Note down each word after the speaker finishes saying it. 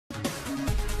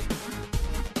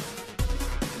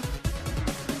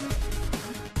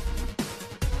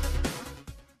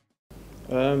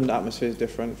The atmosphere is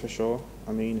different for sure.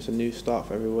 I mean, it's a new start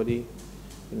for everybody.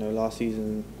 You know, last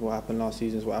season, what happened last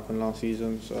season is what happened last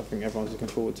season. So I think everyone's looking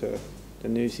forward to the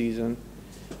new season.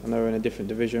 I know we're in a different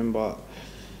division, but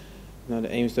you know, the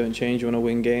aims don't change. You want to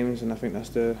win games, and I think that's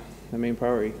the main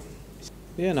priority.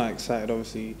 Yeah, no, excited.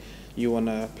 Obviously, you want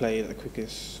to play the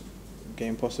quickest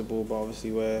game possible, but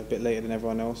obviously we're a bit later than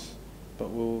everyone else. But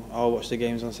I'll watch the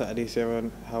games on Saturday, see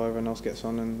how everyone else gets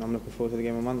on, and I'm looking forward to the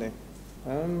game on Monday.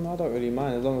 I don't really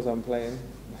mind as long as I'm playing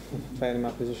in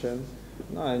my position.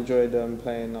 No, I enjoyed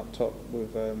playing up top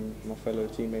with my fellow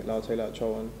teammate Lau Taylor at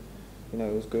Charlton. You know,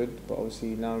 it was good, but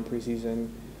obviously now in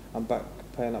pre-season, I'm back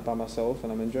playing up by myself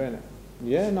and I'm enjoying it.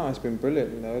 Yeah, no, it's been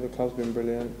brilliant. You know, the club's been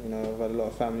brilliant. You know, I've had a lot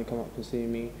of family come up to see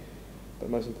me. But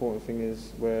the most important thing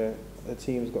is the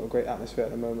team's got a great atmosphere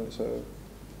at the moment, so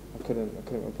I couldn't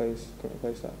replace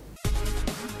that.